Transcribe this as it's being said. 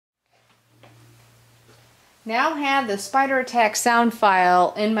Now have the Spider Attack sound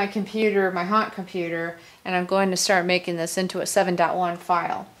file in my computer, my Haunt computer, and I'm going to start making this into a 7.1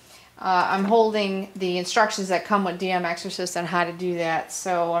 file. I'm holding the instructions that come with DM Exorcist on how to do that,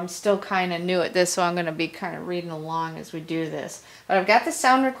 so I'm still kind of new at this, so I'm going to be kind of reading along as we do this. But I've got the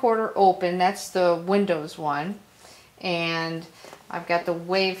sound recorder open, that's the Windows one, and I've got the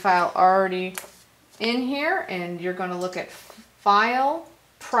WAV file already in here, and you're going to look at File,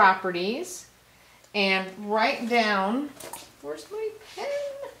 Properties, and write down, where's my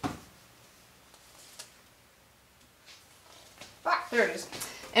pen? Ah, there it is.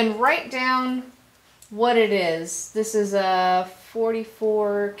 And write down what it is. This is a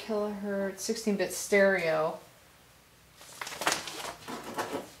 44 kilohertz 16-bit stereo.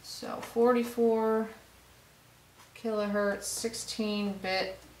 So 44 kilohertz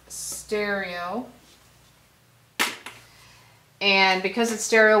 16-bit stereo. And because it's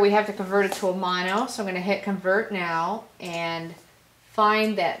stereo, we have to convert it to a mono. So I'm going to hit convert now and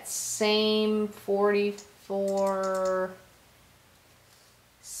find that same 44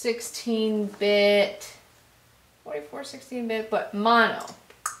 16-bit, but mono.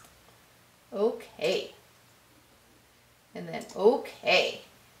 Okay. And then okay.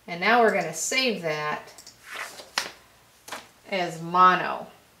 And now we're going to save that as mono.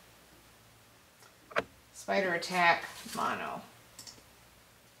 Spider Attack mono.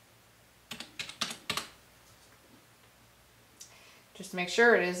 Just to make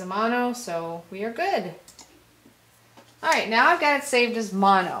sure it is a mono, so we are good. Alright, now I've got it saved as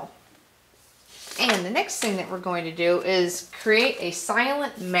mono. And the next thing that we're going to do is create a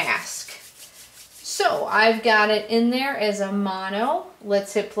silent mask. So I've got it in there as a mono.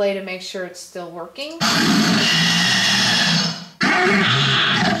 Let's hit play to make sure it's still working.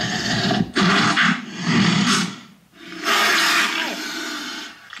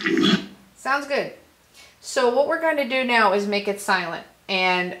 Sounds good. So what we're going to do now is make it silent.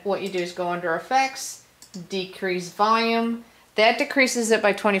 And what you do is go under Effects, Decrease Volume. That decreases it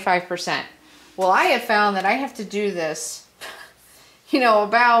by 25%. Well, I have found that I have to do this,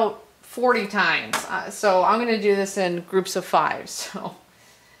 about 40 times. So I'm going to do this in groups of 5. So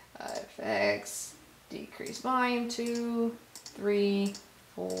Effects, Decrease Volume, 2, 3,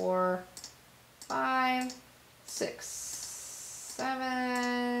 4, 5, 6,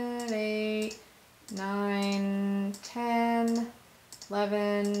 7, 8, 9, 10,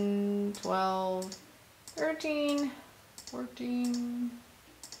 11, 12, 13, 14,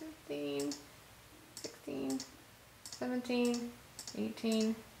 15, 16, 17,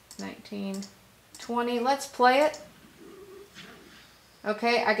 18, 19, 20. Let's play it.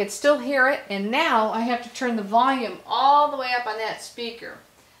 Okay, I could still hear it, and now I have to turn the volume all the way up on that speaker.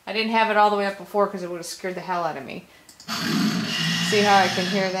 I didn't have it all the way up before because it would have scared the hell out of me. See how I can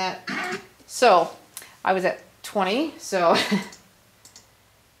hear that? So, I was at 20, so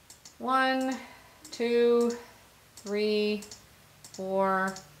 1, 2, 3,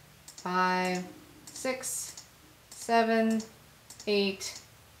 4, 5, 6, 7, 8,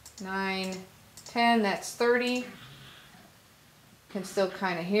 9, 10. That's 30. Can still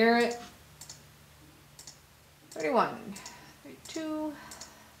kind of hear it. 31, 32,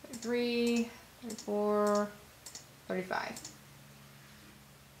 33, 34, 35.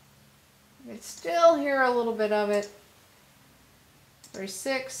 I can still hear a little bit of it.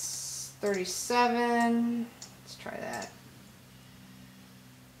 36, 37. Let's try that.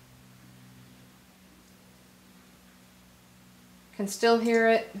 Can still hear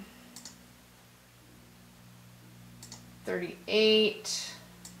it. 38.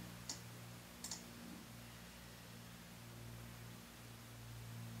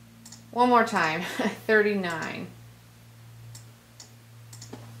 One more time. 39.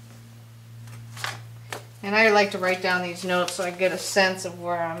 And I like to write down these notes so I get a sense of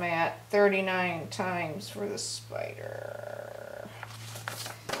where I'm at. 39 times for the spider.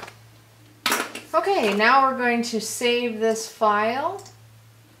 Okay, now we're going to save this file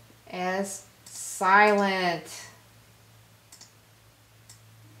as silent.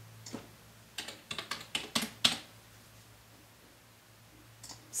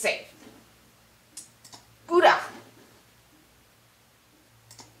 Save. Buddha.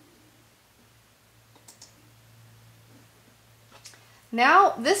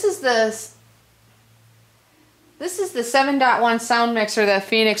 Now this is the 7.1 sound mixer that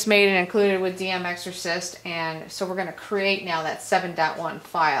Phoenix made and included with DM Exorcist, and so we're going to create now that 7.1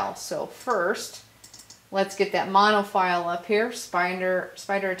 file. So first, let's get that mono file up here. Spider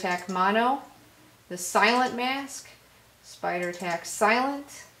Attack mono, the silent mask, Spider Attack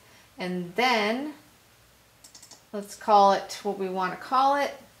silent, and then let's call it what we want to call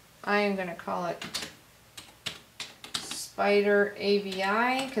it. I am going to call it Fighter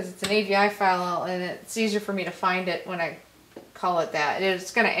AVI, because it's an AVI file and it's easier for me to find it when I call it that.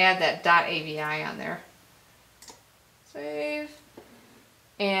 It's going to add that .avi on there. Save.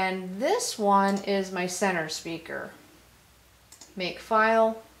 And this one is my center speaker. Make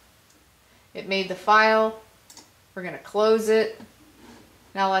file. It made the file. We're going to close it.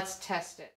 Now let's test it.